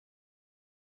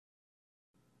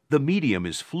The medium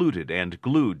is fluted and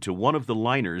glued to one of the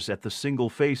liners at the single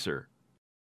facer.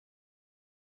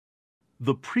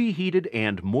 The preheated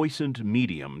and moistened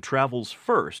medium travels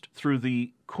first through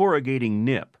the corrugating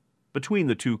nip between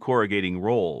the two corrugating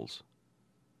rolls.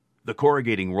 The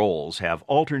corrugating rolls have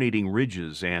alternating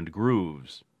ridges and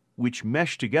grooves, which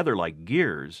mesh together like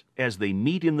gears as they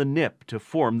meet in the nip to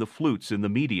form the flutes in the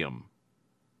medium.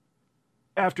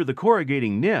 After the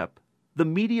corrugating nip, the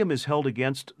medium is held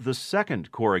against the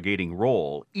second corrugating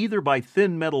roll, either by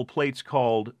thin metal plates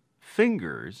called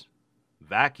fingers,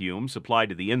 vacuum supplied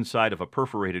to the inside of a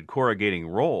perforated corrugating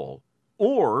roll,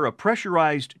 or a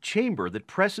pressurized chamber that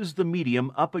presses the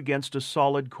medium up against a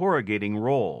solid corrugating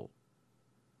roll.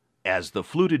 As the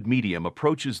fluted medium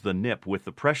approaches the nip with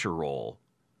the pressure roll,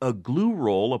 a glue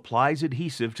roll applies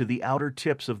adhesive to the outer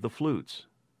tips of the flutes.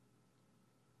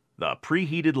 The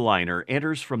preheated liner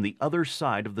enters from the other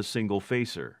side of the single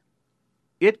facer.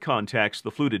 It contacts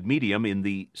the fluted medium in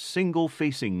the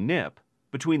single-facing nip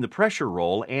between the pressure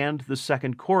roll and the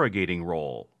second corrugating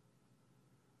roll.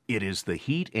 It is the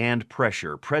heat and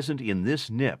pressure present in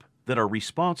this nip that are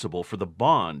responsible for the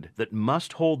bond that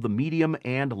must hold the medium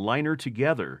and liner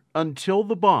together until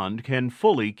the bond can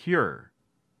fully cure.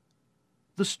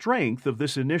 The strength of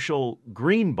this initial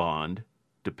green bond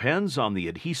depends on the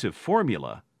adhesive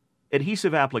formula,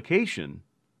 adhesive application,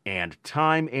 and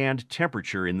time and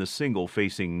temperature in the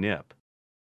single-facing nip.